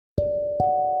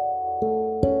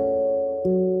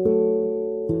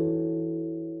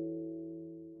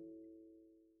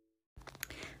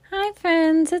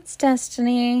friends, it's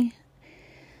Destiny.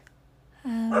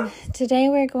 Today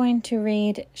we're going to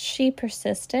read She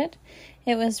Persisted.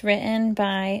 It was written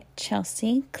by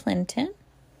Chelsea Clinton.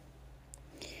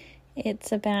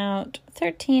 It's about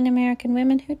 13 American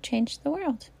women who changed the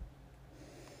world.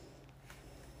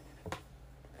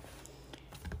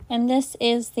 And this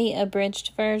is the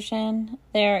abridged version.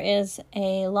 There is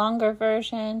a longer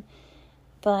version,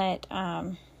 but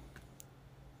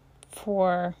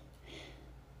for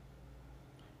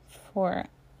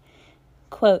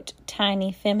quote,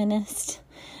 tiny feminist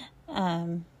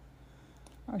or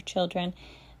children,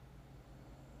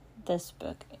 this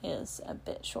book is a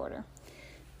bit shorter.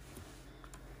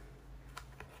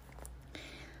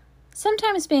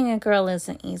 Sometimes being a girl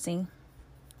isn't easy.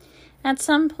 At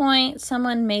some point,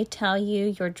 someone may tell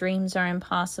you your dreams are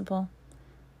impossible.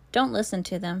 Don't listen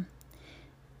to them.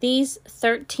 These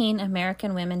 13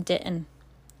 American women didn't.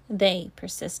 They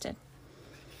persisted.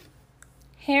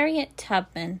 Harriet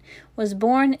Tubman was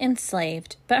born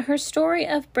enslaved, but her story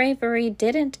of bravery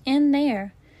didn't end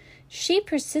there. She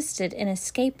persisted in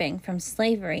escaping from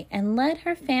slavery and led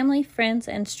her family, friends,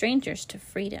 and strangers to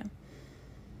freedom.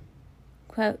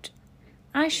 Quote,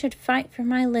 I should fight for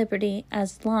my liberty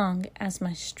as long as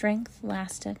my strength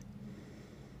lasted.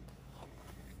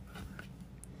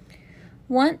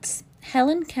 Once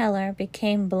Helen Keller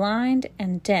became blind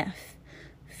and deaf,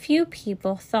 few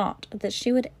people thought that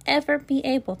she would ever be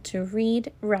able to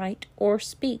read, write, or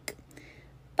speak.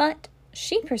 But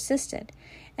she persisted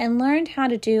and learned how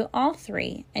to do all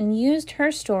three and used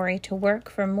her story to work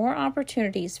for more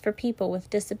opportunities for people with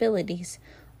disabilities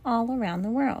all around the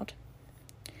world.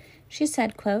 She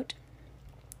said, quote,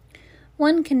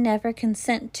 one can never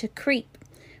consent to creep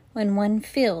when one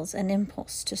feels an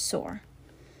impulse to soar.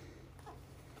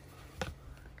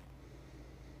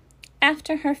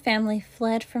 After her family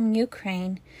fled from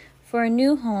Ukraine for a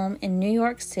new home in New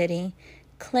York City,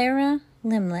 Clara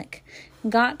Limlich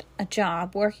got a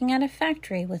job working at a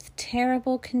factory with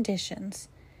terrible conditions.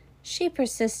 She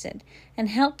persisted and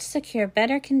helped secure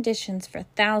better conditions for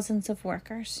thousands of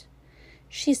workers.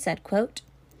 She said, quote,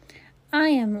 I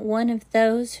am one of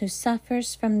those who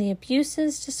suffers from the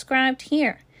abuses described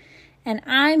here, and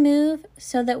I move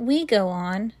so that we go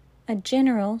on a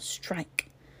general strike.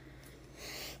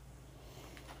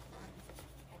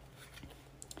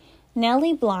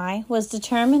 Nellie Bly was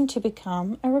determined to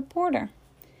become a reporter,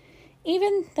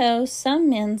 even though some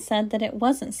men said that it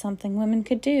wasn't something women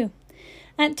could do.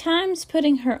 At times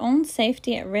putting her own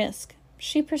safety at risk,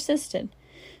 she persisted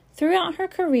throughout her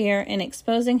career in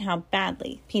exposing how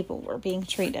badly people were being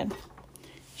treated.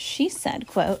 She said,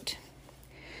 quote,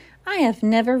 I have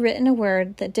never written a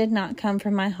word that did not come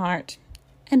from my heart,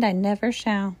 and I never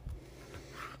shall.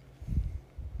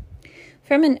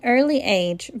 From an early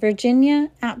age, Virginia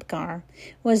Apgar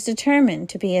was determined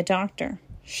to be a doctor.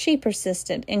 She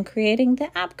persisted in creating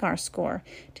the Apgar score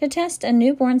to test a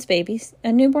newborn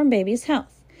baby's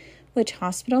health, which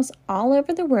hospitals all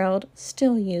over the world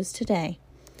still use today.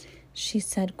 She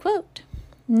said, quote,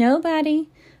 nobody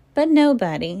but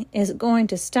nobody is going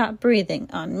to stop breathing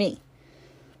on me.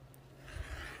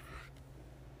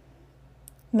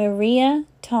 Maria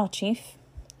Tallchief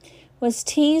was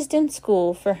teased in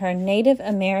school for her Native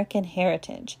American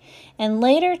heritage and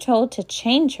later told to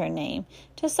change her name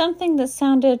to something that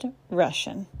sounded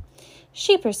Russian.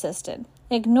 She persisted,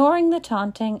 ignoring the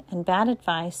taunting and bad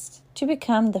advice to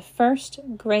become the first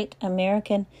great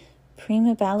American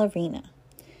prima ballerina.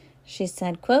 She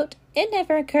said, quote, it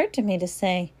never occurred to me to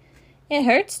say, it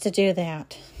hurts to do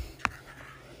that.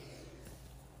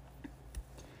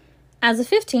 As a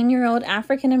 15-year-old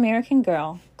African-American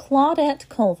girl, Claudette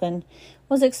Colvin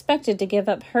was expected to give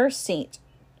up her seat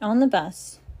on the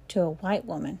bus to a white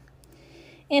woman.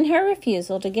 In her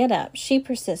refusal to get up, she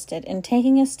persisted in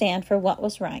taking a stand for what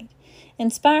was right,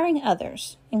 inspiring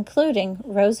others, including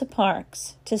Rosa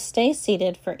Parks, to stay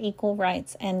seated for equal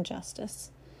rights and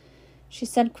justice. She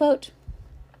said, quote,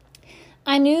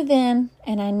 I knew then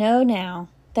and I know now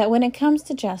that when it comes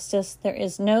to justice, there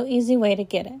is no easy way to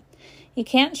get it. You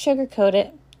can't sugarcoat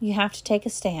it. You have to take a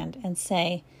stand and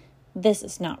say, this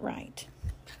is not right.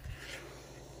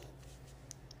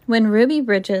 When Ruby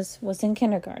Bridges was in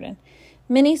kindergarten,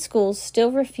 many schools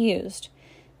still refused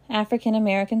African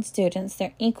American students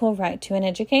their equal right to an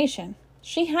education.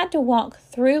 She had to walk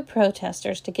through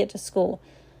protesters to get to school,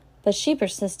 but she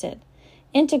persisted,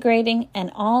 integrating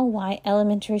an all-white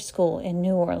elementary school in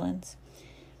New Orleans.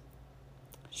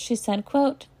 She said,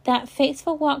 quote, that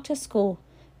faithful walk to school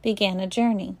began a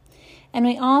journey, and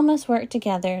we all must work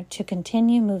together to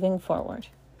continue moving forward.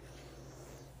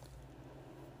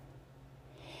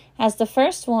 As the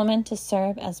first woman to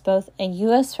serve as both a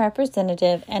U.S.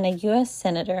 representative and a U.S.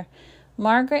 senator,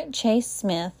 Margaret Chase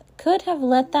Smith could have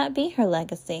let that be her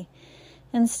legacy.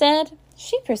 Instead,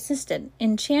 she persisted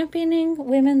in championing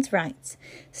women's rights,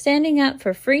 standing up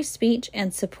for free speech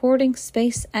and supporting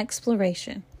space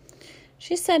exploration.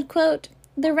 She said, quote,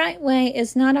 "The right way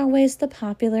is not always the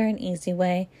popular and easy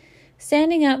way.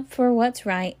 Standing up for what's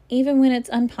right, even when it's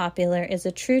unpopular, is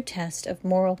a true test of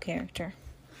moral character."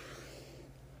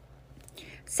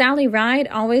 Sally Ride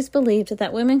always believed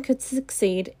that women could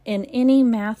succeed in any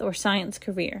math or science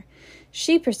career.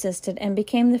 She persisted and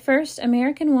became the first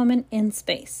American woman in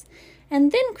space,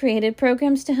 and then created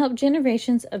programs to help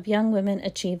generations of young women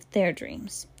achieve their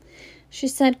dreams. She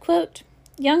said, quote,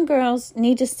 "Young girls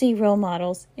need to see role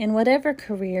models in whatever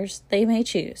careers they may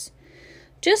choose,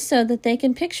 just so that they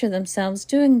can picture themselves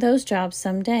doing those jobs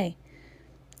someday.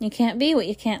 You can't be what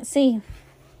you can't see."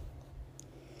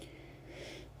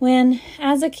 When,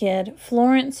 as a kid,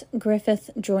 Florence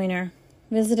Griffith Joyner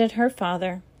visited her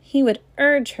father, he would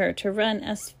urge her to run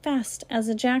as fast as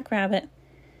a jackrabbit.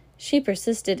 She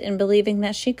persisted in believing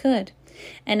that she could,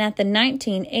 and at the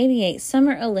 1988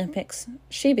 Summer Olympics,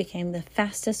 she became the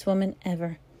fastest woman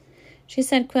ever. She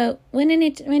said, quote, "When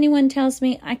anyone tells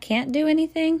me I can't do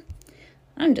anything,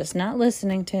 I'm just not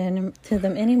listening to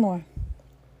them anymore."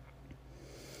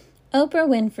 Oprah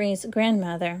Winfrey's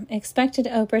grandmother expected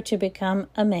Oprah to become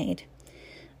a maid.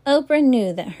 Oprah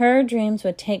knew that her dreams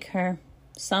would take her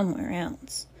somewhere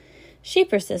else. She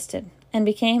persisted and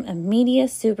became a media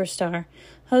superstar,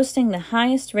 hosting the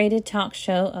highest-rated talk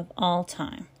show of all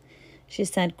time. She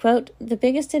said, quote, "The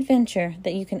biggest adventure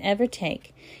that you can ever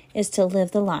take is to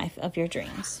live the life of your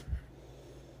dreams."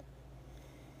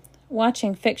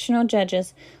 Watching fictional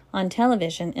judges on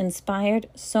television inspired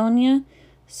Sonia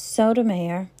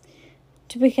Sotomayor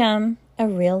to become a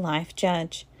real-life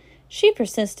judge. She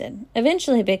persisted,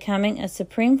 eventually becoming a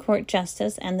Supreme Court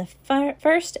justice and the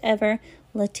first ever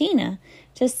Latina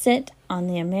to sit on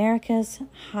the America's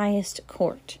highest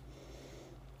court.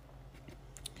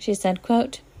 She said,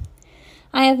 quote,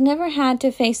 "I have never had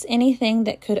to face anything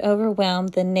that could overwhelm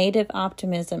the native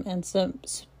optimism and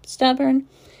stubborn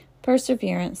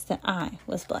perseverance that I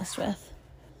was blessed with."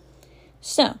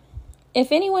 So,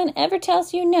 if anyone ever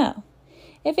tells you no,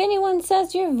 if anyone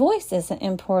says your voice isn't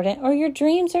important or your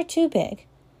dreams are too big,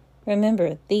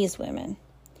 remember these women.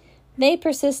 They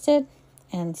persisted,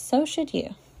 and so should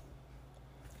you.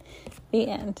 The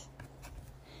end.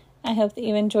 I hope that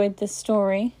you enjoyed this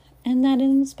story and that it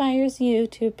inspires you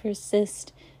to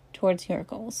persist towards your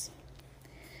goals.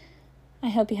 I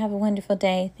hope you have a wonderful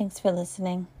day. Thanks for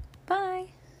listening. Bye.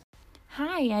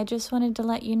 Hi, I just wanted to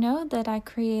let you know that I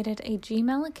created a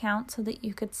Gmail account so that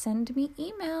you could send me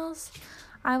emails.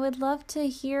 I would love to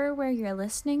hear where you're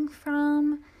listening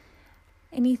from.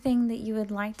 Anything that you would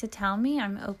like to tell me,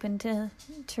 I'm open to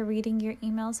reading your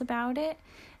emails about it.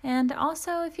 And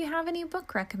also, if you have any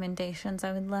book recommendations,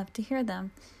 I would love to hear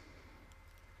them.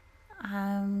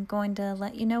 I'm going to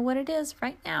let you know what it is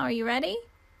right now. Are you ready?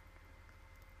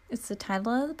 It's the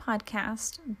title of the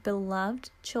podcast,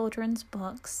 Beloved Children's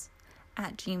Books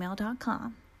at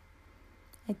gmail.com.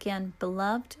 Again,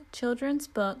 Beloved Children's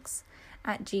Books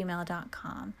at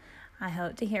gmail.com. I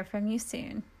hope to hear from you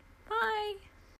soon. Bye.